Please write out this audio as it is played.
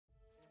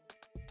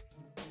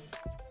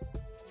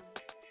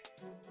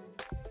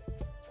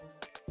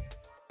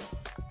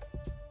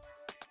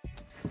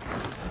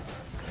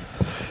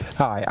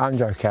Hi, I'm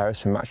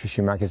Carass from Match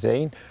Fishing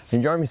Magazine,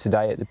 and join me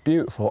today at the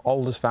beautiful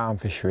Alders Farm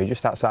Fishery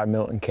just outside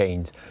Milton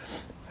Keynes.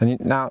 And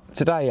now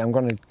today I'm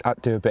going to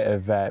do a bit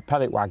of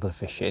pellet waggler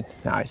fishing.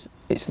 Now it's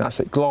an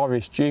absolutely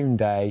glorious June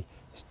day,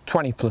 it's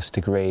 20+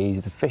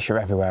 degrees, the fish are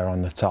everywhere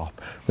on the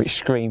top, which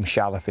screams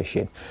shallow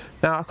fishing.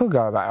 Now I could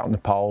go about it on the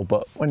pole,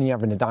 but when you're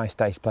having a nice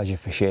day's pleasure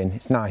fishing,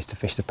 it's nice to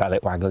fish the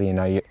pellet waggler. You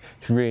know,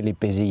 it's really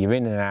busy, you're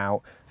in and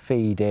out,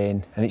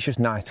 feeding, and it's just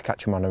nice to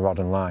catch them on a rod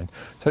and line.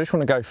 So I just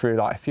want to go through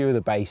like a few of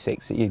the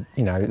basics that you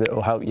know that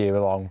will help you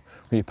along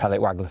with your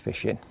pellet waggler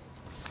fishing.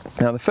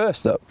 Now the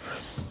first up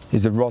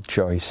is the rod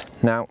choice.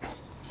 Now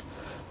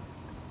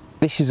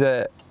this is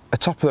a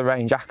top of the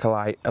range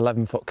Acolyte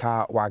 11-foot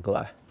Carp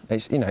waggler.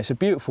 It's a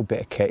beautiful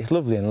bit of kit, it's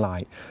lovely and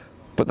light,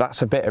 but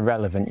that's a bit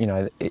irrelevant. You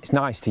know, it's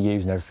nice to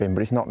use and everything,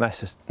 but it's not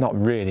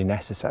really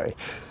necessary.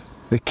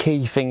 The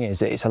key thing is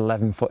that it's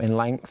 11 foot in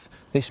length.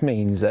 This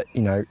means that,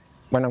 you know,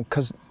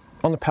 because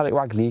on the pellet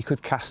waggler you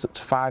could cast up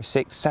to 500,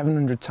 600,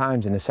 700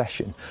 times in a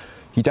session.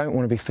 You don't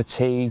want to be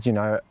fatigued. You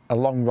know, a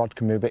long rod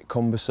can be a bit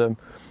cumbersome.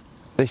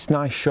 This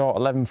nice short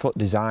 11-foot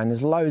design,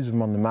 there's loads of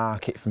them on the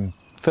market from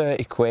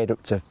 30 quid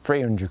up to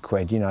 300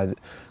 quid, you know,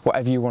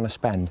 whatever you want to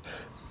spend.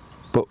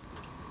 But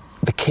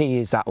the key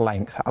is that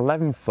length.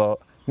 11 foot,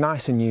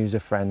 nice and user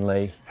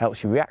friendly,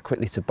 helps you react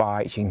quickly to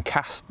bites, you can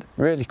cast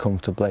really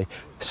comfortably,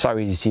 so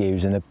easy to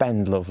use, and they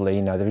bend lovely.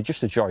 You know, they're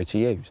just a joy to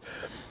use.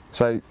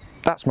 So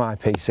that's my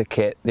piece of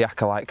kit, the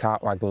Acolyte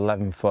Carp waggler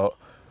 11 foot,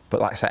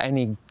 but like I say,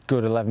 any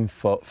good 11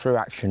 foot through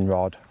action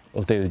rod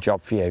will do the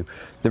job for you.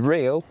 The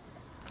reel,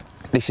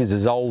 this is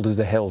as old as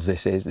the hills.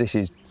 This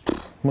is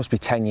must be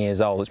 10 years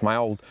old. It's my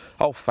old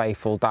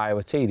faithful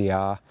Daiwa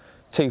TDR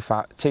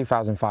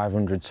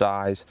 2500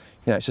 size.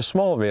 You know, it's a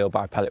small reel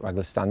by pellet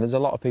waggler standards. A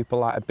lot of people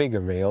like a bigger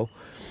reel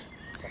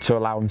to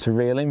allow them to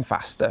reel in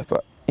faster,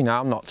 but you know,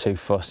 I'm not too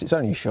fussed. It's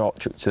only a short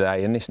chuck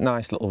today, and this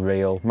nice little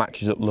reel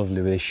matches up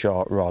lovely with this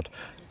short rod.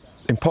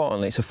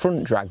 Importantly, it's a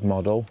front drag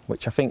model,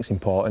 which I think is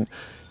important.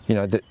 You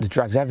know, the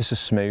drag's ever so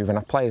smooth, and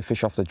I play the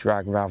fish off the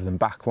drag rather than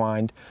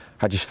backwind.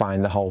 I just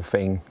find the whole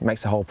thing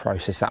makes the whole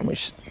process that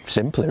much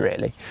simpler,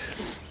 really.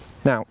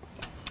 Now,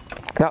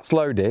 that's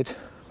loaded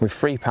with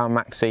 3 pound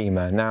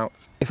Maxima. Now,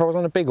 if I was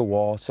on a bigger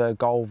water,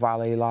 Gold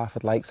Valley,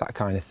 Lyford Lakes, that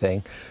kind of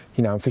thing,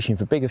 you know, I'm fishing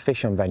for bigger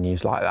fish on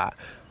venues like that,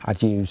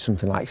 I'd use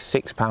something like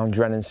 6 pound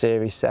Drennan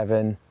Series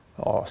 7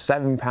 or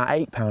 7 pound,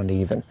 8 pound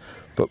even.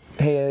 But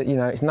here, you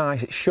know, it's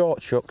nice, it's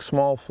short chuck,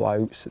 small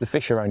floats, the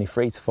fish are only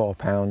 3 to 4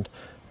 pound,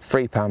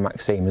 3 pound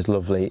Maxima is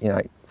lovely, you know,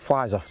 it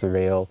flies off the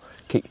reel,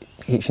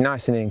 keeps you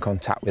nice and in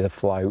contact with the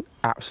float,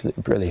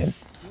 absolutely brilliant.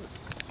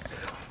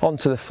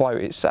 Onto the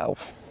float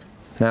itself.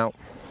 Now,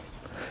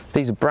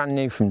 these are brand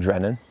new from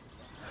Drennan,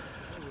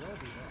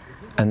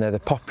 and they're the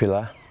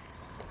popular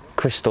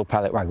crystal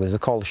pellet wagglers. They're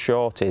called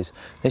shorties.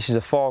 This is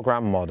a 4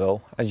 gram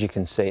model. As you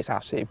can see, it's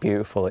absolutely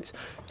beautiful. It's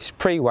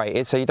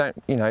pre-weighted, so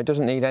it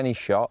doesn't need any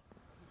shot.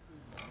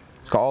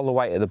 It's got all the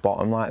weight at the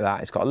bottom like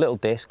that. It's got a little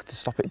disc to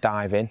stop it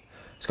diving.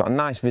 It's got a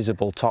nice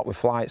visible top with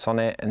flights on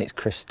it, and it's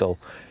crystal.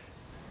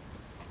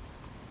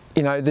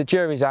 You know, the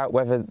jury's out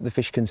whether the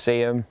fish can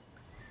see them.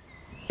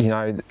 You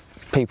know,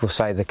 people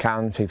say they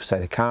can, people say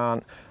they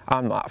can't.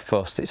 I'm not that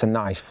fussed. It's a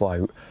nice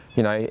float.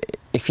 You know,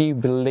 if you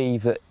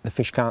believe that the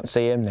fish can't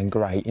see them, then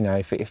great. You know,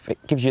 if it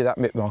gives you that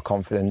bit more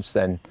confidence,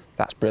 then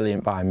that's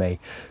brilliant by me.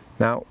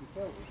 Now,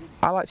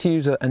 I like to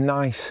use a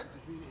nice,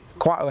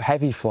 quite a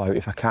heavy float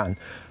if I can.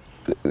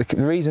 The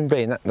reason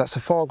being, that's a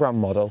 4 gram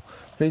model.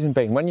 The reason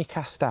being, when you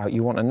cast out,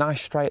 you want a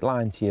nice straight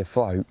line to your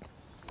float.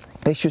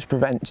 This just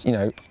prevents, you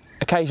know,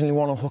 occasionally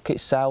one will hook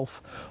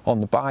itself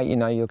on the bite. You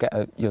know,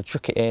 you'll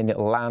chuck it in,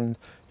 it'll land,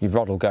 your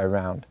rod will go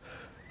round.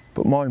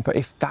 But more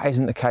important, if that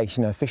isn't the case,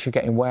 you know, fish are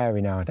getting wary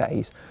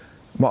nowadays,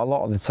 but a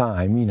lot of the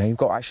time, you know, you've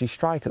got to actually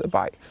strike at the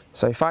bite.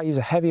 So if I use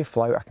a heavier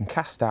float, I can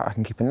cast out, I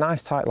can keep a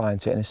nice tight line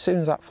to it, and as soon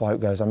as that float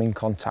goes, I'm in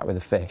contact with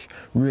the fish.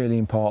 Really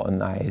important,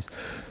 that is.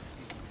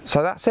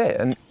 So that's it,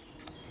 and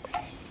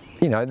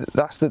you know,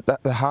 that's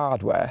the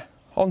hardware.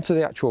 Onto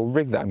the actual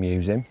rig that I'm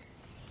using.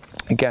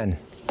 Again,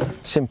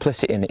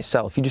 simplicity in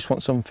itself. You just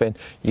want something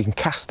you can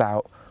cast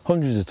out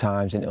hundreds of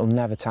times and it'll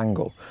never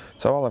tangle.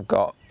 So all I've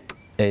got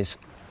is,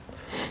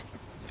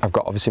 I've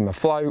got obviously my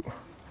float,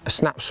 a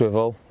snap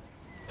swivel,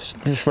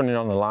 just running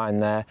on the line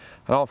there,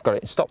 and all I've got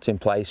it stopped in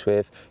place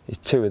with is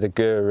 2 of the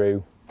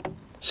Guru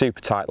super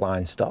tight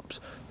line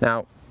stops.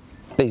 Now,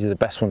 these are the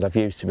best ones I've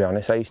used, to be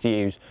honest. I used to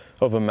use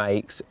other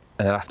makes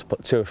and I'd have to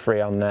put 2 or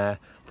 3 on there,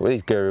 but with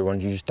these Guru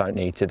ones you just don't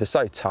need to. They're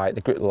so tight,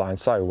 they grip the line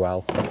so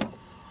well,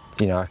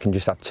 you know, I can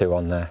just have 2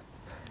 on there.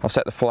 I'll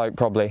set the float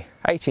probably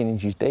 18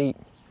 inches deep.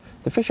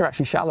 The fish are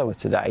actually shallower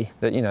today,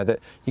 that you know, that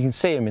you can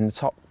see them in the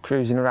top,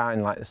 cruising around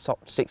in like the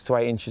top 6 to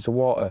 8 inches of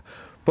water.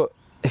 But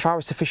if I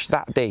was to fish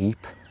that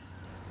deep,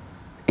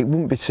 it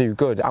wouldn't be too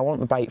good. I want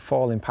the bait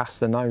falling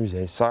past the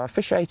noses. So I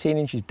fish 18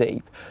 inches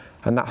deep,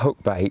 and that hook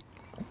bait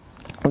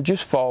will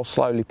just fall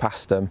slowly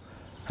past them,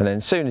 and then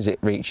as soon as it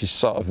reaches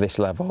sort of this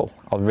level,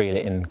 I'll reel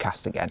it in and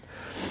cast again.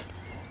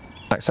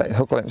 Like I say,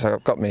 hook length, so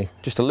I've got me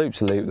just a loop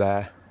to loop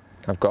there.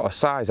 I've got a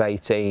size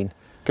 18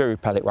 Guru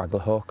Pellet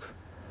Waggler hook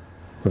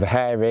with a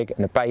hair rig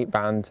and a bait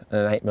band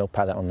and an 8mm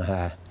pellet on the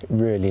hair. It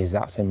really is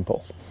that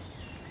simple.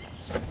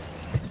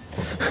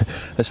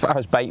 As far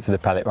as bait for the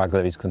Pellet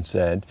Waggler is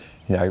concerned,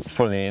 you know,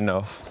 funnily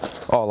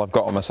enough, all I've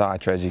got on my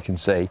side tray, as you can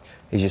see,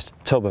 is just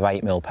a tub of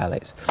 8mm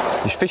pellets.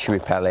 Just fishery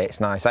pellets,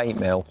 nice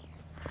 8mm.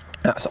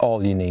 That's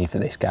all you need for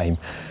this game.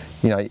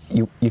 You know,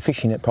 you're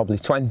fishing at probably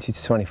 20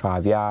 to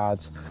 25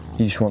 yards.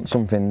 You just want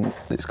something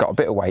that's got a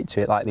bit of weight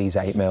to it, like these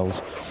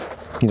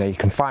 8mm. You know, you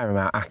can fire them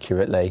out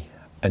accurately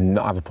and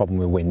not have a problem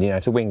with wind. You know,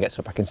 if the wind gets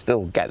up, I can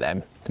still get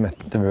them to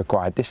the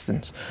required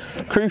distance.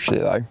 Crucially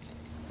though,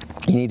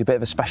 you need a bit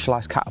of a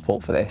specialised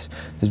catapult for this.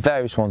 There's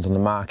various ones on the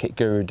market.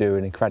 Guru do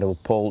an incredible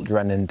pull,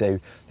 Drennan do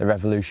the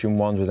Revolution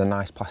ones with a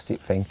nice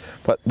plastic thing.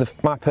 But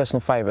my personal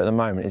favourite at the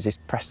moment is this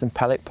Preston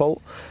pellet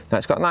pull. Now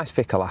it's got a nice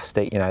thick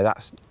elastic, you know,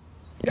 that's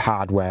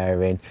hard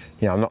wearing.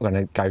 You know, I'm not going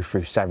to go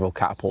through several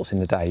catapults in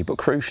the day, but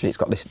crucially it's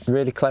got this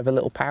really clever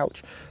little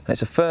pouch. And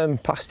it's a firm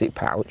plastic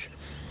pouch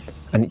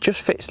and it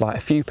just fits like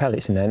a few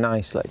pellets in there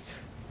nicely.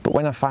 But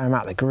when I fire them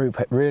out, they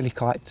group really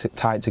quite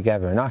tight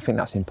together, and I think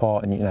that's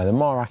important. You know, the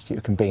more accurate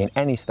you can be in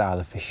any style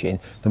of fishing,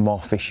 the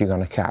more fish you're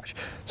going to catch.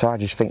 So I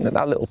just think that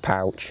that little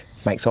pouch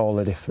makes all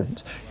the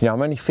difference. You know,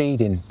 I'm only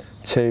feeding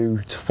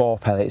 2 to 4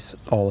 pellets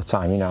all the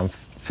time. You know, I'm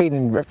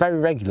feeding very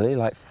regularly,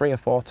 like 3 or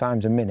 4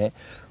 times a minute,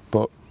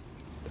 but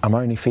I'm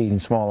only feeding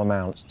small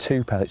amounts,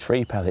 2 pellets,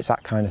 3 pellets,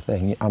 that kind of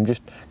thing. I'm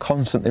just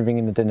constantly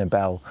ringing the dinner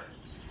bell,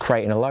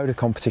 creating a load of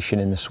competition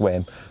in the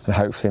swim, and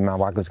hopefully my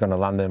waggler's going to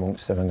land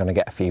amongst them and going to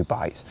get a few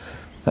bites.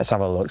 Let's have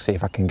a look, see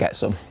if I can get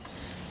some.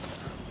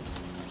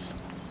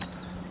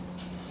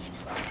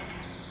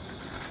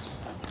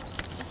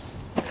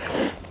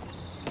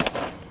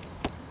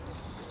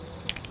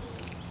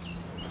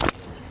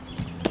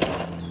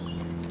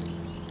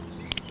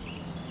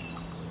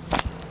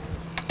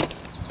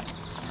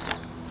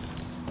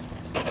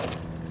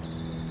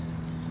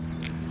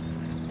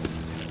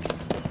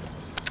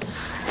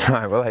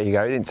 Right, well there you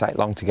go, it didn't take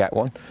long to get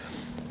one.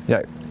 You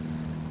know,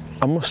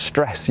 I must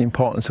stress the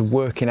importance of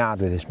working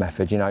hard with this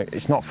method. You know,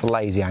 it's not for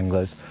lazy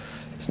anglers.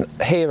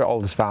 Here at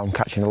Aldersvale I'm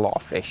catching a lot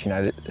of fish. You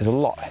know, there's a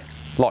lot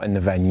in the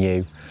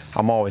venue.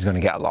 I'm always going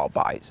to get a lot of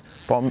bites.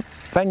 But on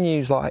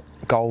venues like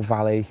Gold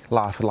Valley,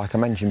 Larford, like I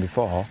mentioned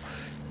before,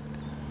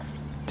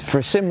 for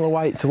a similar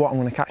weight to what I'm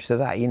going to catch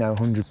today, you know,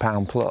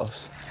 £100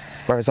 plus,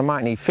 whereas I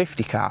might need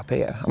 50 carp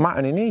here, I might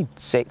only need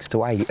 6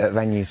 to 8 at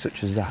venues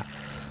such as that.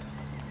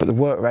 But the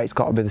work rate's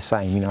got to be the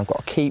same. You know, I've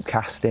got to keep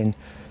casting,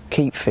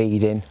 keep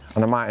feeding,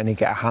 and I might only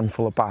get a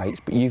handful of bites,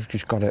 but you've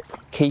just got to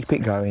keep it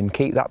going,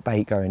 keep that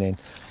bait going in,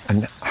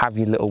 and have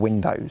your little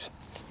windows.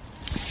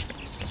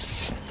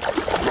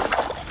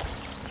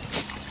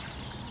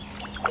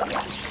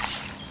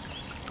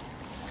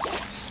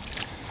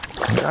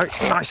 There we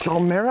go, nice little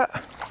mirror,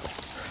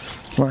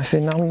 nicely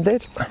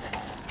landed.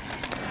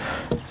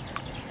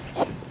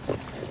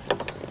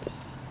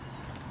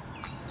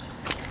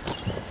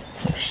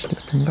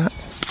 Slipping back.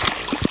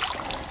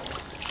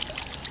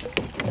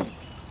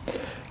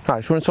 Right, I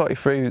just want to talk you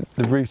through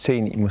the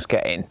routine that you must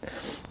get in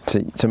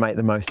to make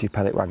the most of your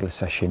Pellet Waggler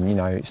session. You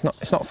know, it's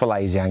not for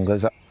lazy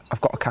anglers.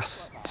 I've got to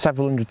cast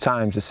several hundred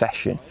times a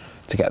session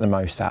to get the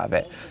most out of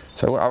it.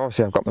 So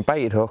obviously I've got my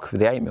baited hook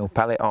with the 8mm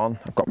pellet on.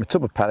 I've got my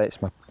tub of pellets,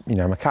 my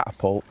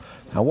catapult.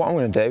 Now what I'm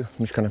going to do,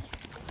 I'm just going to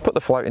put the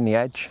float in the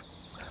edge.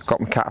 I've got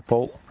my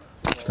catapult.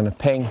 I'm just going to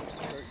ping.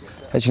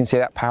 As you can see,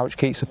 that pouch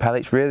keeps the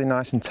pellets really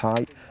nice and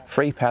tight.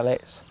 3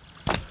 pellets.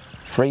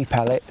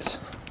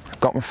 I've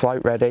got my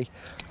float ready.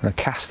 I'm going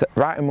to cast it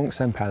right amongst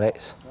them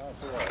pellets,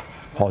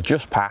 or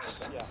just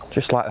past,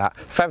 just like that.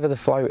 Feather the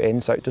float in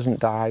so it doesn't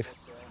dive,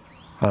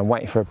 and I'm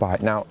waiting for a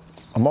bite. Now,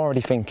 I'm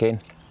already thinking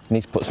I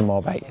need to put some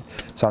more bait in.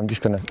 So I'm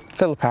just going to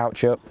fill the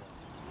pouch up,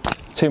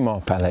 2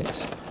 more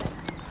pellets,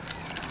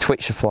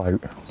 twitch the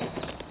float,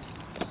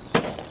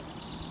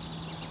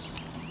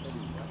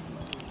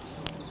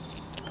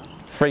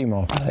 three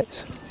more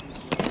pellets,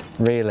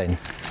 reel in.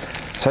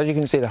 So as you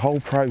can see, the whole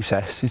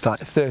process is like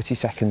 30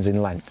 seconds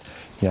in length.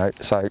 You know,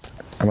 so,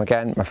 and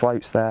again, my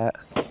float's there,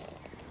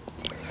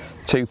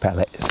 2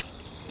 pellets,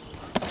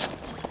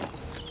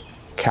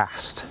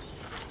 cast,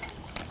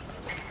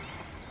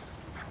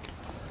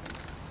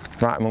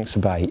 right amongst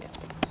the bait,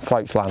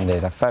 float's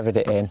landed, I've feathered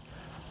it in,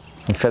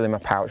 I'm filling my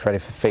pouch ready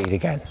for feed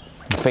again,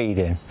 I'm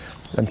feeding,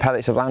 then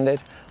pellets have landed,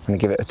 I'm going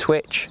to give it a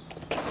twitch,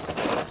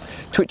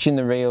 twitching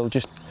the reel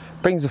just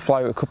brings the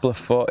float a couple of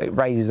foot, it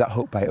raises that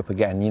hook bait up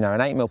again. You know, an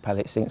 8mm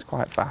pellet sinks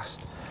quite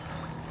fast.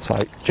 So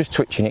just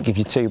twitching it gives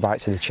you 2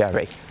 bites of the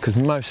cherry, because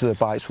most of the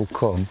bites will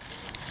come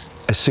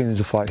as soon as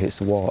the float hits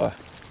the water.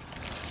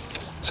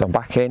 So I'm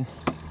back in,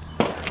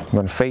 I'm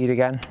going to feed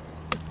again,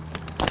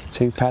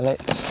 2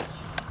 pellets,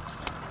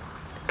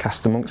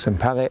 cast amongst some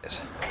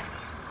pellets,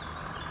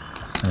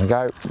 there we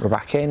go, we're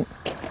back in,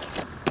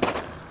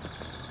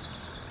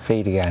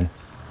 feed again,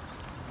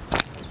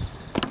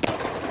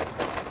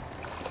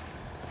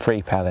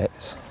 3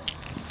 pellets,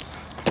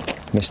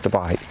 missed a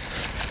bite.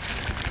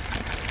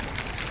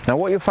 Now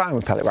what you'll find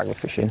with pellet waggler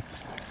fishing,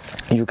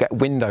 you'll get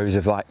windows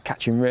of like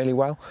catching really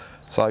well.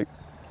 So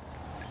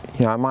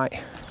you know, I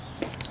might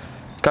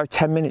go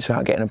 10 minutes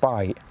without getting a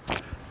bite,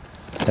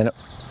 then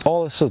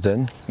all of a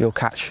sudden you'll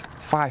catch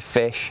 5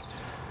 fish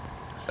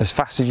as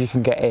fast as you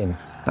can get in.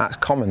 That's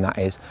common, that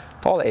is.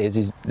 All it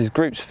is there's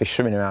groups of fish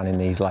swimming around in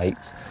these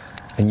lakes,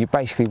 and you're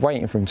basically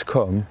waiting for them to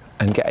come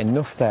and get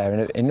enough there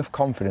and enough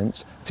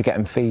confidence to get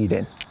them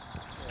feeding.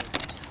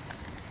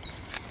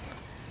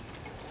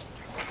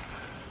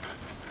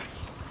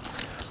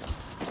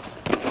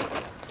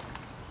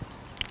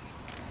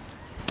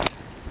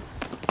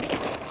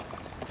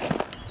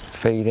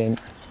 Feeding,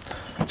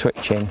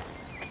 twitching,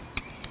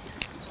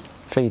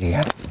 feed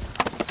again,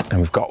 and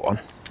we've got one.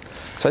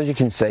 So as you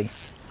can see,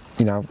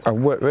 you know, I've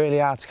worked really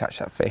hard to catch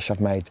that fish.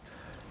 I've made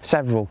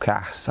several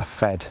casts. I've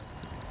fed,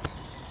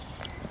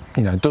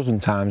 you know, a dozen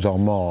times or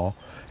more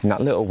in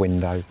that little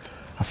window.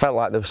 I felt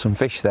like there was some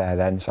fish there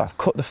then, so I've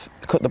cut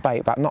the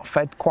bait back, not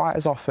fed quite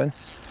as often,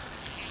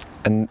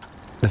 and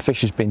the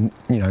fish has been,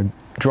 you know,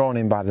 drawn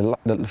in by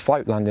the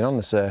float landing on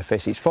the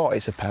surface. It's thought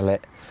it's a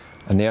pellet,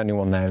 and the only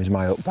one there is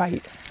my up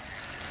bait,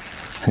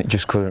 and it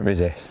just couldn't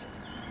resist.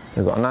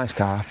 So I've got a nice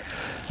carp.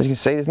 As you can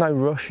see, there's no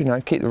rush, you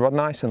know, keep the rod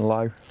nice and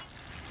low.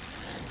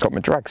 Got my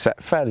drag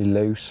set fairly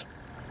loose.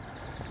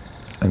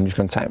 I'm just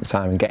going to take my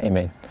time and get him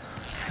in.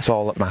 That's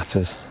all that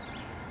matters.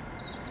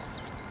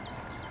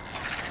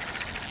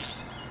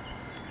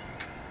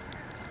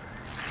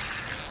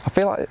 I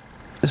feel like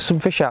there's some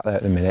fish out there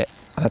at the minute,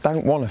 and I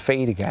don't want to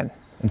feed again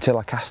until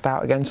I cast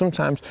out again.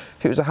 Sometimes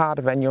if it was a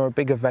harder venue or a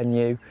bigger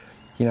venue,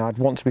 you know, I'd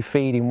want to be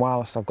feeding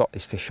whilst I've got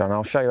this fish on.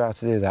 I'll show you how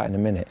to do that in a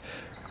minute.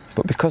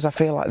 But because I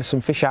feel like there's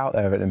some fish out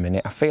there at the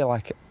minute, I feel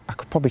like I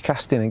could probably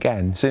cast in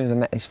again as soon as I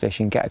net this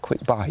fish and get a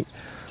quick bite.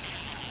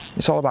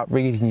 It's all about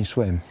reading your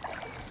swim.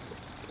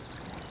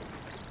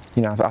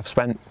 You know, I've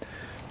spent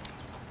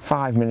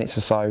 5 minutes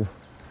or so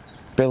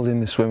building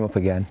the swim up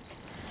again,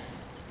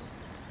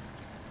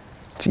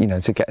 to, you know,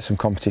 to get some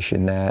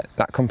competition there.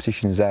 That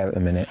competition's there at the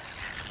minute.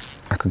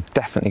 I could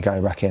definitely go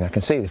back in. I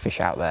can see the fish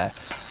out there.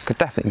 I could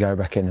definitely go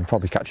back in and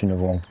probably catch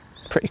another one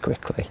pretty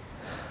quickly.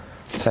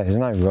 So there's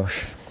no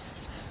rush.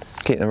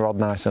 Keep the rod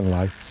nice and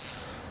low.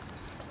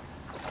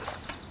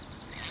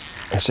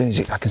 As soon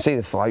as I can see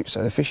the float,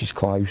 so the fish is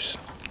close.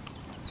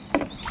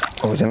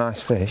 Oh, it's a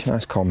nice fish,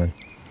 nice common.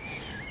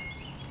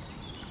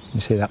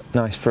 You see that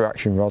nice through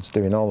action rod's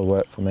doing all the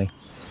work for me.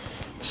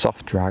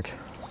 Soft drag.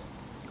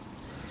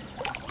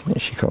 Here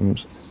she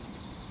comes.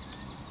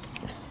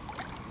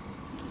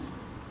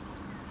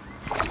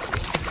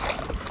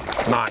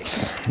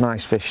 Nice,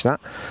 nice fish that.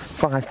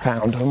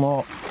 £5 or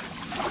more.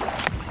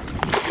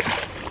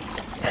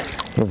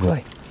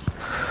 Lovely.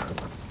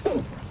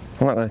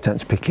 I'm not going to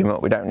attempt to pick him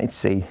up. We don't need to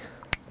see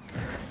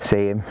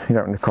him. You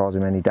don't want to cause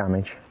him any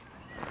damage.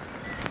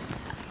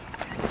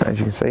 As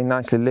you can see,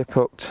 nicely lip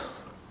hooked.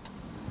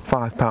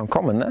 £5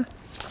 common there.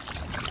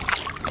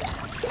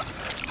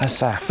 As I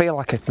say, I feel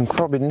like I can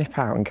probably nip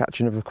out and catch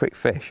another quick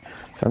fish.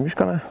 So I'm just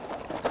going to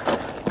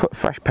put a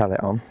fresh pellet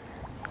on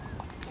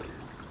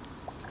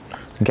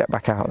and get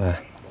back out there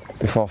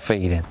before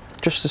feeding,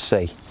 just to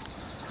see.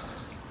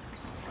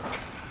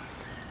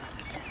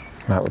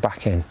 Right, we're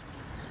back in.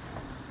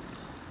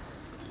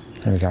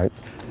 There we go.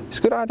 It's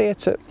a good idea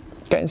to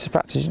get into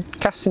practice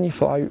casting your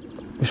float.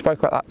 We spoke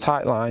about that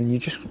tight line. You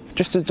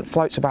just as the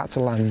float's about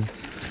to land,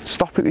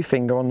 stop it with your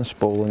finger on the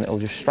spool and it'll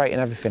just straighten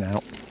everything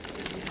out.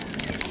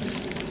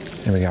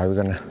 There we go. We're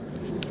gonna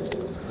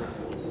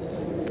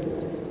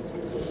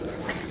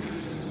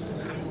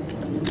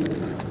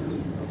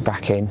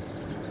back in.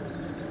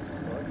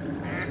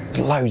 There's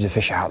loads of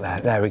fish out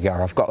there. There we go.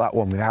 I've got that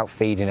one without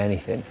feeding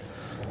anything.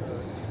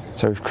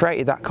 So we've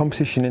created that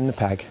competition in the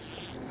peg.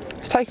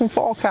 It's taken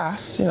 4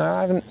 casts, you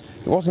know,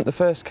 it wasn't the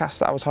first cast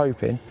that I was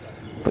hoping,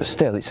 but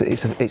still it's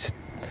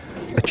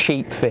a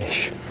cheap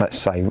fish, let's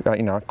say.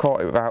 You know, I've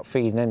caught it without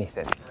feeding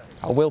anything.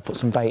 I will put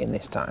some bait in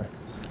this time.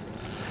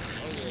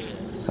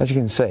 As you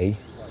can see,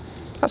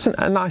 that's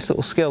a nice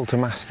little skill to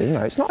master. You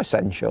know, it's not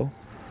essential,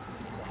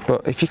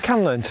 but if you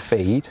can learn to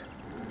feed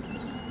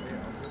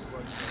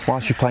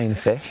whilst you're playing the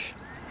fish,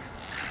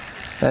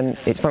 then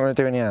it's not going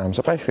to do any harm.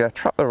 So basically I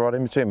trap the rod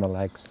in between my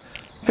legs,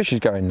 fish is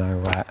going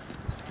nowhere,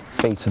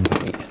 feed some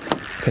bait,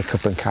 pick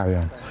up and carry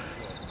on.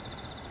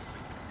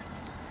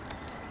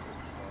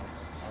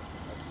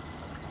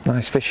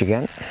 Nice fish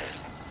again.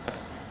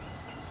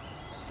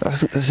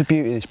 That's the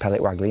beauty of this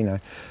pellet waggler, you know.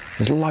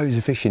 There's loads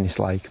of fish in this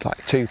lake, like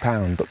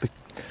 £2, but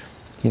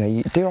you know,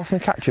 you do often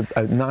catch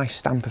a nice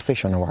stamp of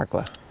fish on a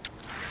waggler.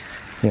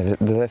 You know,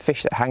 the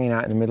fish that are hanging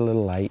out in the middle of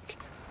the lake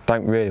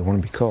don't really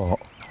want to be caught.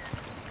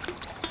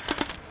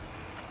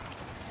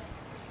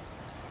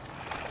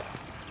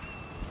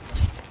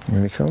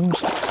 Here he comes.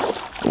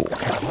 Ooh.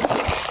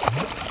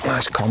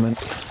 Nice common.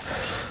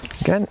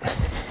 Again.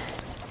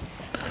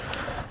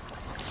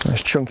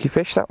 Nice chunky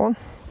fish, that one.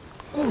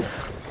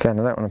 Again,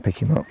 I don't want to pick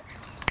him up.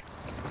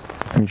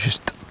 And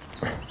just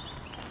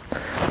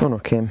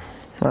unhook him.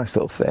 Nice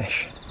little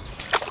fish.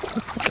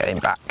 Get him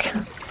back.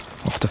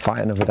 Off to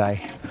fight another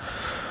day.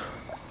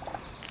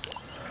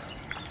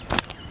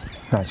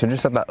 Right, so we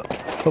just had that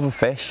other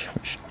fish,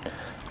 which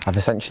I've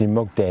essentially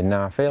mugged in.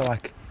 Now I feel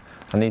like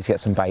I need to get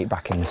some bait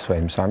back in the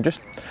swim, so I'm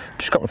just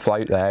got my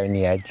float there in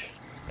the edge.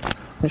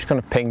 I'm just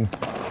going to ping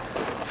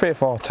 3 or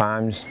 4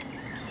 times,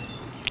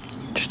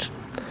 just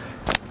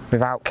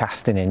without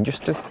casting in,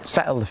 just to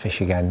settle the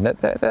fish again.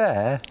 They're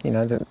there, you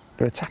know, they're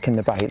attacking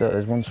the bait. Look,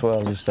 there's one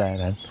swirl just there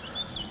then.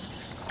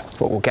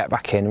 But we'll get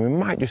back in and we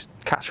might just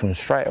catch one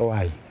straight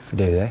away if we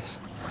do this.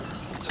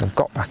 So I've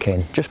got back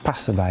in, just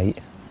past the bait.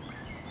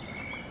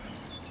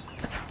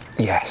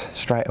 Yes,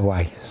 straight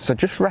away. So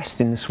just rest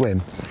in the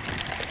swim.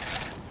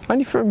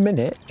 Only for a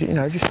minute, you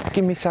know, just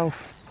give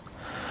myself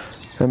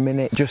a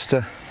minute just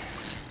to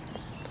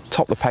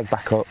top the peg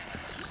back up,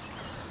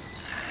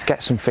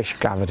 get some fish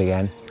gathered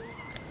again,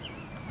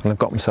 and I've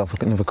got myself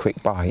another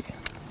quick bite.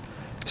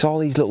 It's all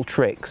these little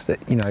tricks that,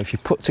 you know, if you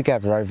put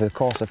together over the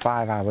course of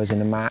 5 hours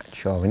in a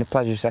match or in a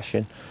pleasure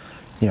session,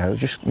 you know,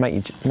 just make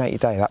your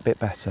day that bit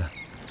better.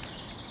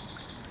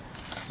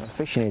 The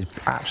fishing is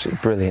absolutely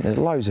brilliant. There's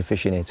loads of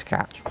fish in here to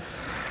catch.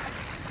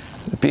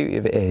 The beauty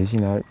of it is, you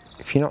know,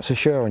 if you're not so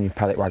sure on your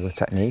pellet waggler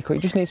technique, or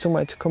you just need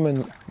somewhere to come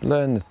and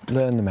learn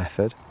the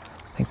method,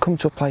 then come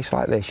to a place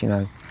like this. You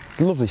know,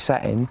 lovely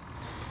setting,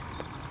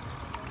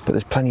 but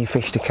there's plenty of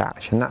fish to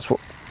catch, and that's what,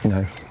 you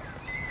know,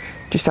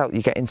 just help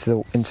you get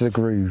into the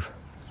groove.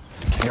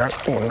 You know,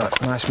 oh,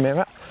 nice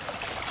mirror,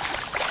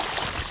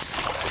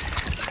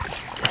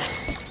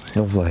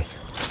 lovely.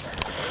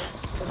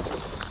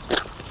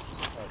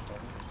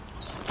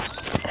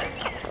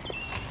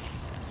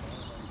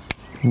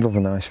 Love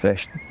a nice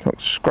fish. Look,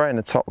 spraying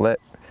the top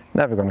lip,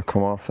 never going to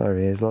come off. There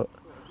he is, look,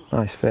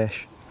 nice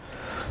fish.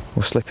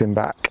 We'll slip him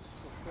back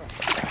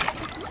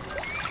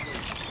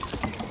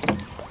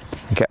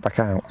and get back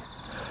out.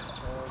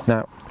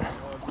 Now,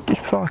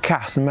 just before I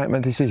cast and make my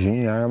decision,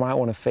 you know, I might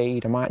want to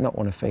feed, I might not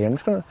want to feed. I'm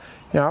just going to,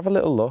 you know, have a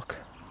little look,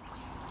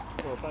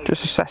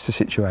 just assess the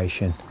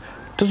situation.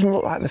 Doesn't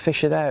look like the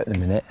fish are there at the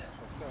minute,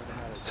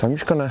 so I'm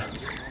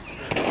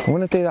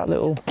going to do that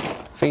little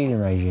feeding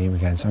regime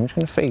again. So I'm just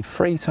going to feed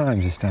 3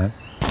 times this time,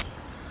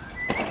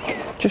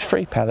 just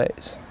 3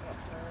 pellets,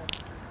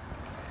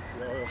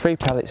 3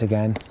 pellets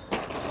again,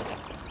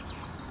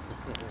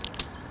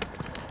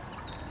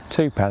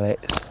 2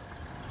 pellets.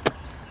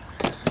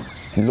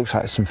 It looks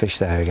like there's some fish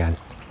there again,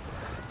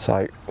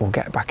 so we'll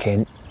get back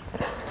in,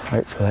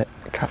 hopefully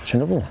catch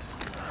another one.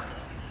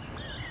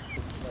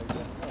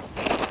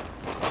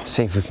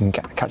 See if we can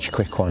catch a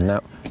quick one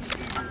now.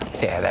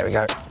 Yeah, there we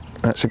go.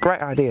 That's a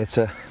great idea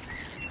to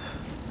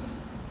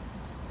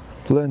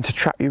learn to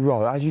trap your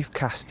rod as you've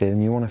casted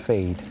and you want to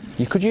feed.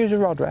 You could use a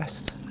rod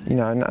rest, you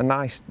know, a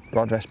nice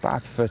rod rest, but I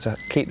prefer to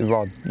keep the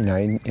rod, you know,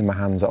 in my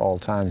hands at all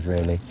times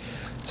really.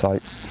 So,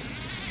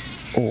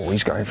 oh,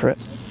 he's going for it.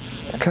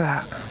 Look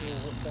at that.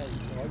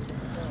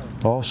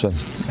 Awesome.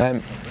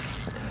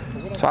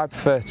 So I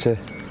prefer to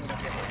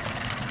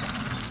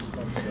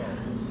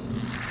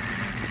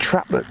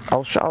trap the,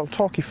 I'll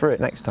talk you through it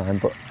next time,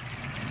 but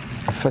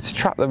I prefer to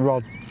trap the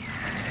rod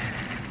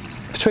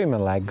between my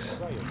legs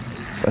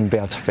and be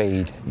able to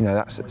feed. You know,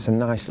 it's a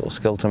nice little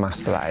skill to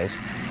master, that is.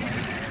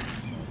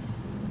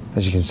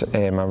 As you can see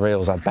here, my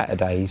reel's had better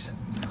days,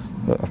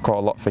 but I've caught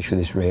a lot of fish with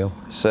this reel.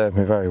 It's served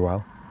me very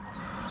well.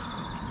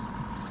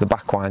 The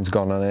back wine's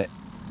gone on it,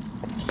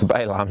 the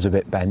bail arm's a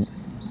bit bent,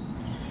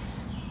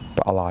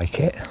 but I like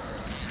it.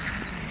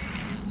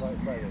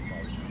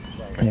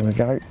 Here we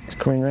go, it's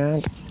coming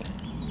round.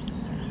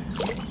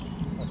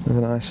 With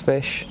a nice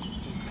fish.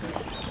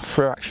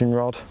 Through action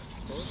rod.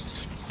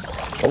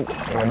 Oh,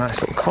 a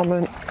nice little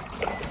common.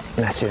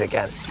 Netted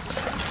again.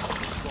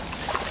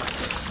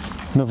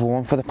 Another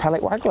one for the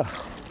Pellet Waggler.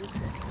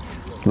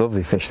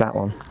 Lovely fish, that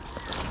one.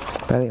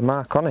 Barely a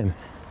mark on him.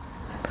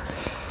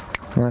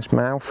 Nice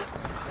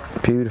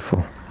mouth.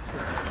 Beautiful.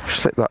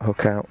 Slip that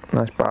hook out.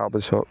 Nice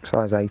barber's hook,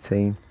 size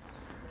 18.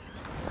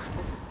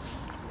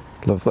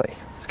 Lovely.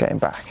 Let's get him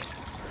back.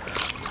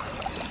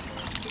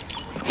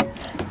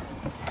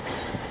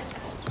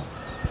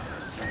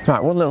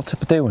 Right, one little tip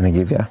I do want to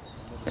give you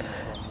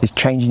is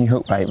changing your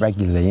hook bait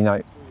regularly. You know,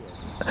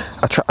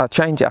 I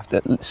change it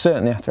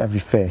certainly after every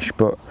fish,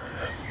 but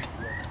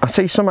I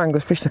see some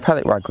anglers fish the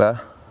pellet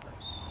waggler,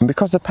 and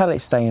because the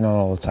pellet's staying on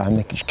all the time,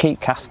 they can just keep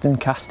casting,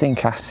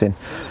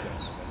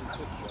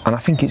 and I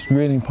think it's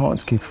really important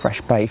to keep a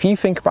fresh bait. If you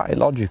think about it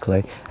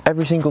logically,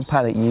 every single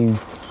pellet you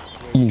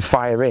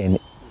fire in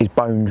is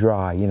bone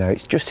dry. You know,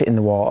 it's just hitting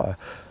the water.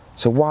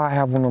 So why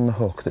have one on the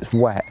hook that's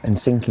wet and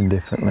sinking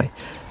differently?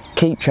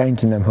 Keep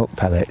changing them hook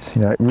pellets.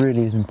 You know, it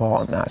really is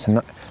important. It's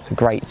a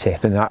great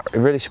tip, and it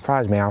really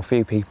surprised me how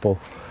few people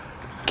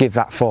give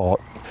that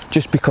thought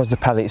just because the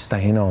pellet's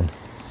staying on.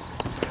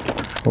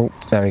 Oh,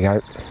 there we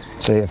go.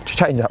 So you've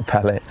changed that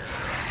pellet,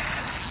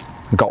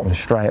 got one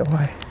straight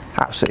away.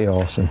 Absolutely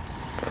awesome.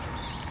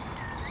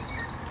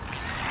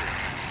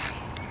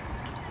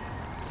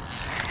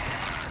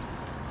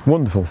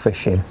 Wonderful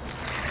fishing,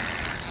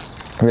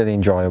 really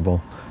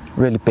enjoyable,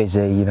 really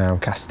busy. You know, I'm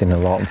casting a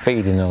lot and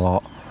feeding a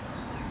lot.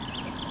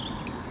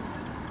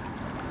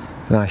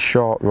 Nice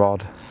short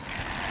rod,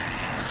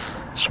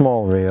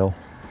 small reel,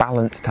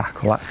 balanced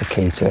tackle, that's the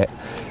key to it.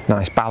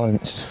 nice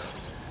balanced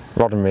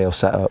rod and reel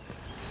setup.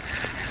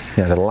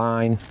 You know, the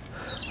line,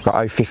 I've got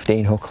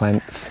 0.15 hook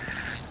length,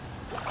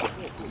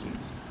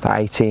 that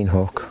 18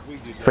 hook,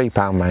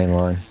 £3 main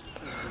line.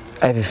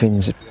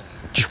 Everything's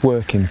just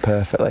working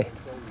perfectly.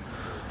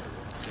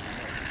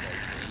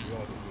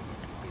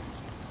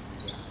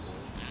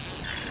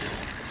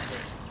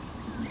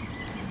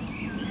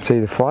 See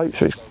the float,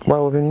 so it's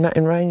well within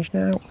netting range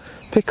now.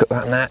 Pick up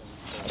that net,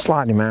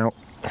 slide him out.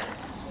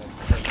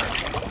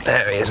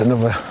 There he is,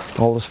 another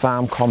Alders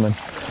Farm common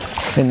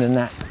in the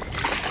net.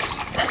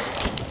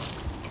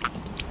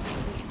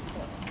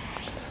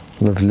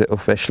 Lovely little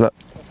fish, look.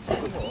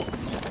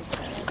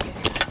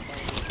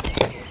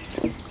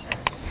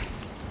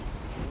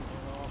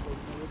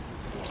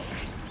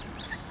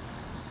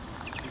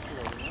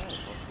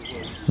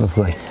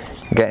 Lovely.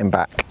 Getting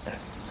back.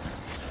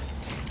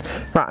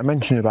 Right, I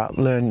mentioned about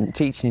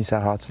teaching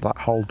yourself how to like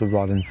hold the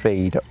rod and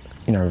feed,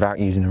 you know, without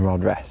using a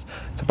rod rest.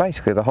 So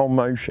basically the whole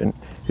motion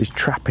is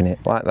trapping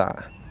it like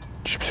that,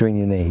 just between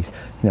your knees.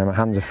 You know, my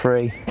hands are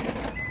free,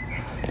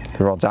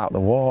 the rod's out of the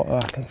water,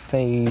 I can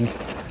feed,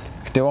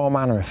 I can do all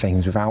manner of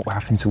things without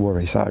having to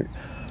worry. So,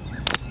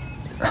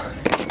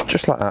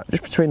 just like that,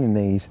 just between the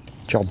knees,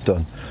 job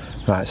done.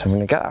 Right, so I'm going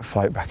to get that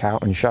float back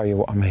out and show you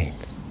what I mean.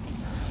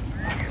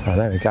 So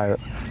there we go,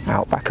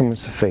 out, back and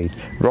once to feed,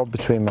 rod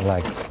between my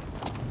legs.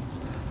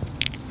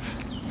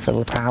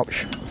 Fill the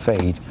pouch,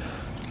 feed,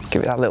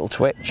 give it that little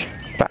twitch,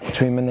 back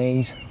between my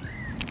knees,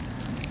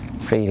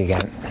 feed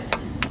again.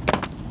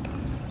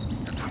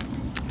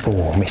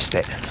 Oh, missed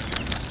it.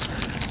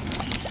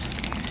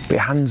 But your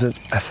hands are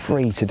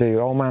free to do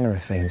all manner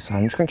of things, so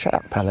I'm just going to check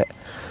that pellet.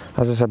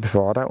 As I said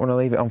before, I don't want to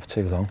leave it on for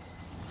too long.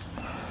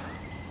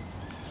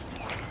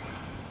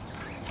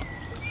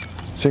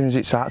 As soon as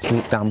it starts to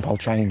look damp, I'll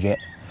change it.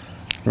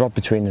 Rod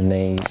between the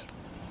knees,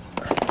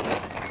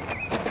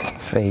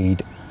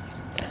 feed.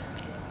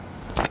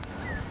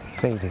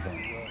 Feed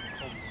again.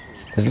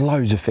 There's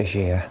loads of fish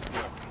here.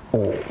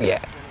 Oh,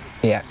 yeah,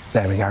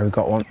 there we go, we've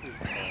got one.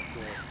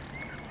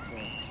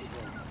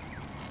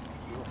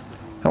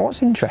 Now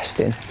what's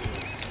interesting,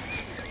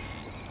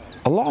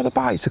 a lot of the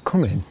bites are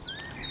coming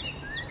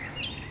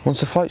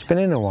once the float's been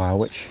in a while,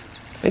 which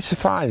is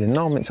surprising.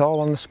 Normally it's all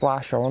on the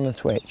splash or on the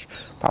twitch,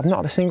 but I've not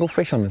had a single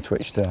fish on the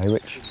twitch today,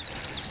 which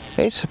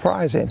is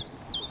surprising,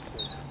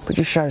 but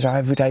just shows how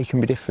every day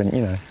can be different,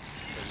 you know.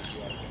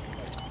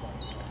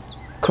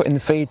 Cutting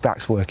the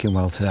feedback's working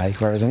well today,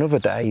 whereas on other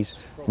days,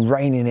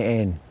 reining it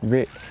in.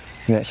 You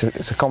know,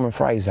 it's a common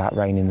phrase, that,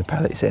 reining the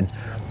pellets in.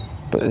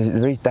 But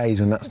there is days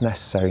when that's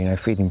necessary, you know,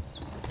 feeding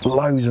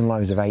loads and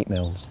loads of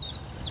 8mm.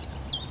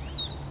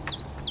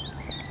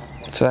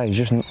 Today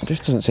just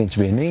doesn't seem to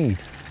be a need.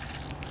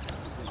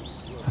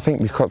 I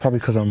think probably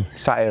because I'm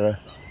sat here,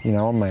 you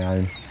know, on my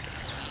own.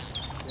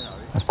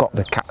 I've got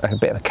a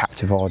bit of a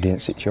captive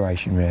audience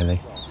situation, really.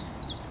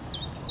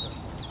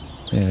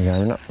 There we go,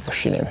 we're not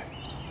rushing him.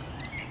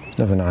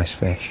 Another nice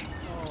fish.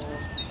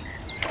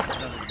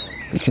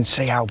 You can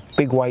see how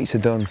big weights are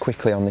done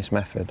quickly on this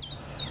method.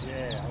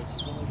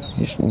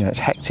 You know, it's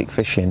hectic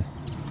fishing.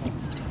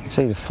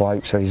 See the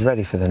float, so he's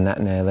ready for the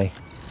net nearly.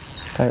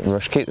 Don't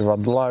rush, keep the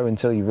rod low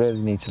until you really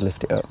need to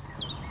lift it up.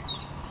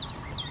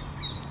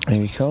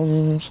 Here he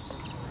comes.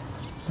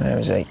 There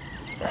is he.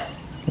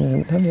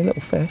 Only a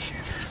little fish.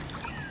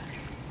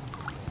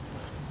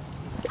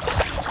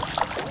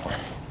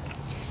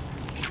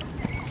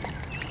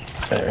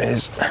 There he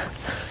is.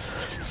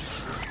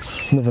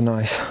 Another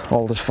nice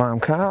Alders Farm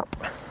carp.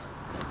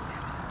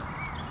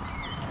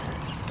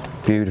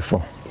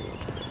 Beautiful.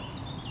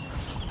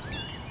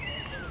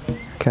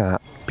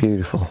 Carp,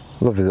 beautiful.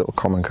 Lovely little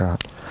common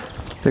carp.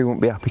 Who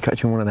wouldn't be happy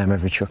catching one of them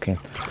every chucking?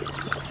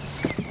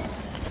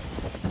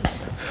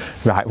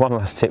 Right, one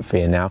last tip for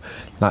you now.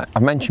 Like I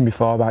mentioned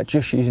before about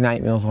just using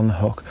 8mm on the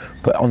hook,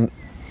 but on,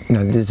 you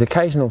know, there's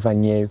occasional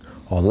venue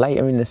or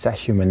later in the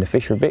session when the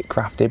fish are a bit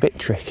crafty, a bit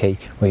tricky,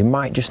 where you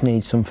might just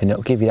need something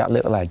that'll give you that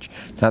little edge.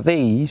 Now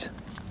these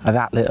are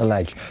that little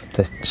edge.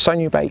 The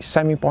Sonia Baits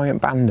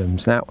semi-buoyant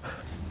bandams. Now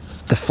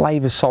the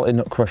flavour's salted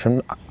nut crush,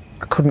 I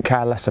couldn't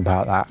care less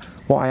about that.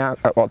 What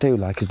I do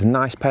like is the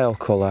nice pale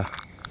colour,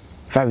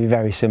 very,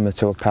 very similar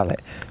to a pellet.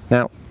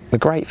 Now the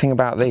great thing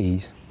about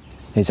these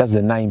is, as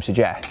the name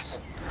suggests,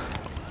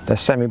 they're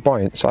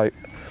semi-buoyant, so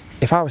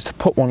if I was to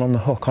put one on the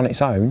hook on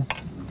its own,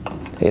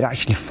 it'd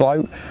actually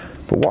float.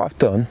 But what I've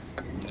done,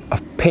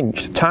 I've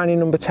pinched a tiny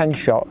number 10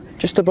 shot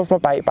just above my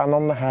bait band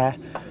on the hair,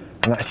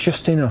 and that's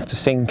just enough to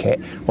sink it.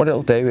 What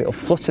it'll do, it'll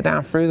flutter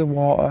down through the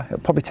water.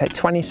 It'll probably take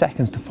 20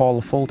 seconds to fall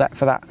the full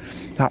depth of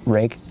that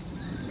rig,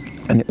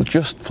 and it'll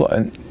just flutter.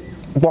 And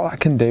what that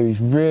can do is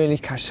really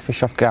catch the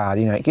fish off guard.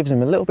 You know, it gives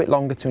them a little bit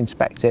longer to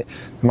inspect it.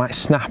 They might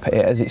snap at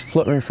it as it's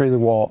fluttering through the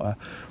water,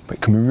 but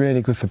it can be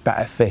really good for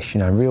better fish, you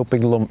know, real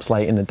big lumps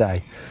late in the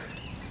day.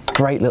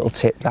 Great little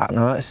tip that.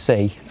 Now let's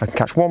see if I can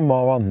catch one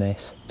more on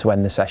this to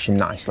end the session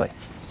nicely.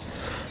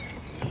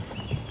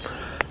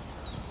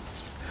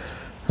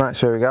 Right,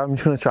 so here we go. I'm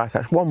just going to try to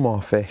catch one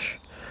more fish.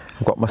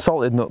 I've got my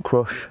salted nut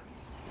crush,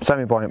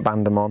 semi-buoyant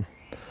bandam on.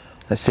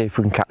 Let's see if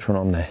we can catch one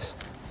on this.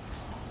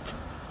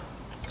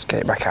 Get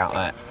it back out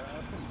there.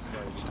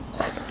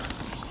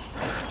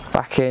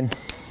 Back in.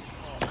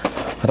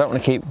 I don't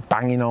want to keep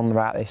banging on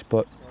about this,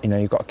 but you know,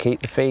 you've got to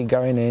keep the feed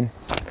going in.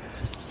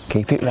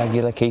 Keep it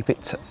regular, keep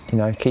it, you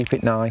know, keep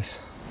it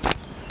nice.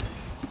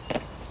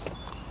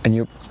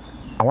 And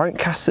I won't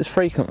cast as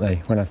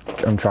frequently when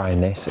I'm trying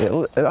this. I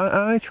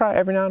only try it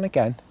every now and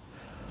again,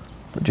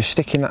 but just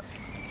sticking that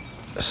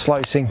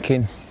slow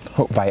sinking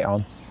hook bait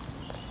on.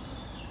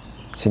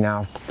 See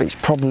now, it's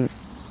probably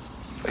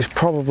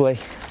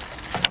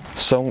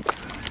sunk.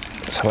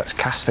 So let's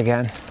cast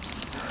again.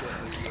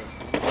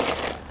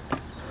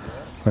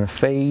 I'm going to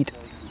feed.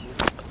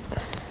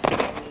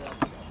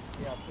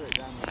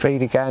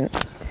 Feed again.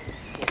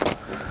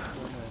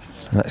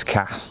 And let's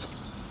cast.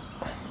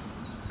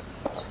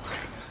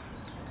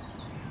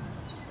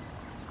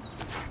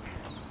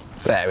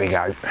 There we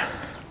go.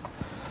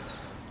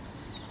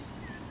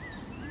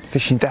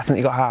 Fishing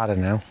definitely got harder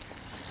now.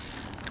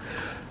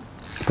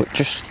 But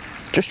just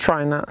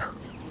trying that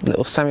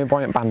little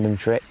semi-buoyant bandom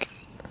trick.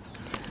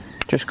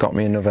 Just got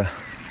me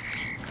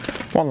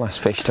one last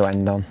fish to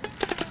end on.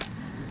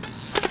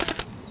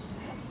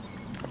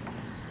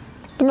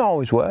 Doesn't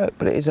always work,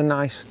 but it is a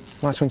nice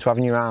one to have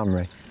in your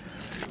armoury.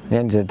 At the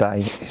end of the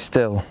day, it's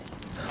still,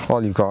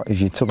 all you've got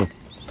is your tub of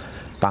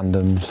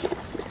bandoms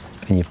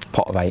and your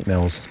pot of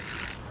 8mm.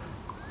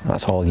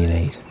 That's all you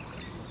need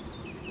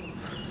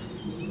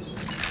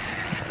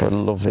for a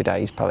lovely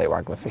day's pellet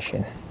waggler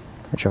fishing,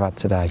 which I've had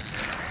today.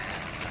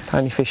 I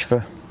only fished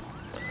for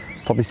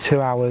probably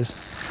 2 hours,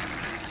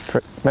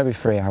 maybe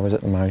 3 hours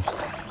at the most.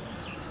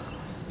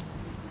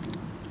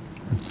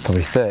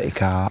 Probably 30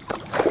 carp,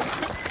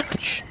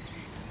 which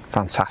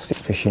fantastic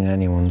fishing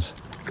anyone's.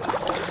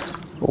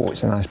 Oh,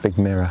 it's a nice big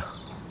mirror.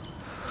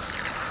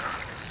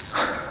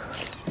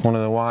 One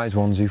of the wise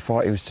ones who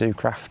thought he was too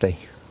crafty.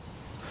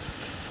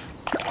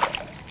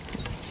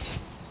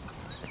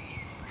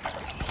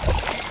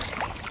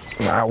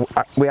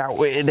 We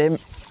outwitted him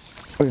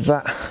with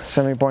that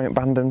semi-buoyant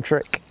bandom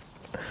trick.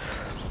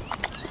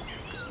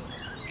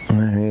 And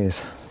there he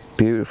is.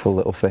 Beautiful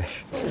little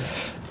fish.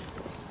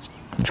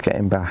 Let's get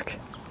him back.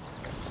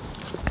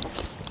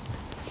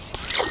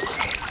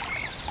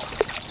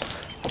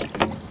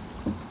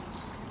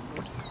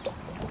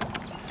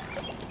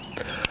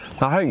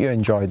 I hope you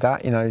enjoyed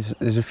that. You know,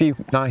 there's a few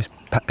nice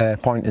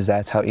pointers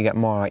there to help you get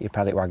more out of your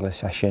pellet waggler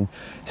session.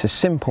 It's a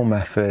simple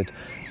method,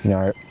 you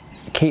know.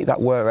 Keep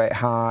that work rate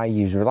high,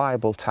 use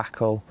reliable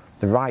tackle,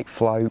 the right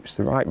floats,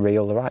 the right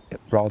reel, the right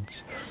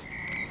rods.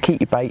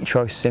 Keep your bait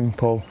choice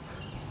simple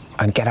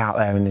and get out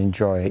there and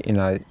enjoy it. You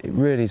know, it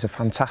really is a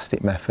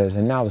fantastic method,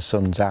 and now the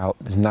sun's out,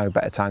 there's no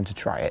better time to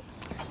try it.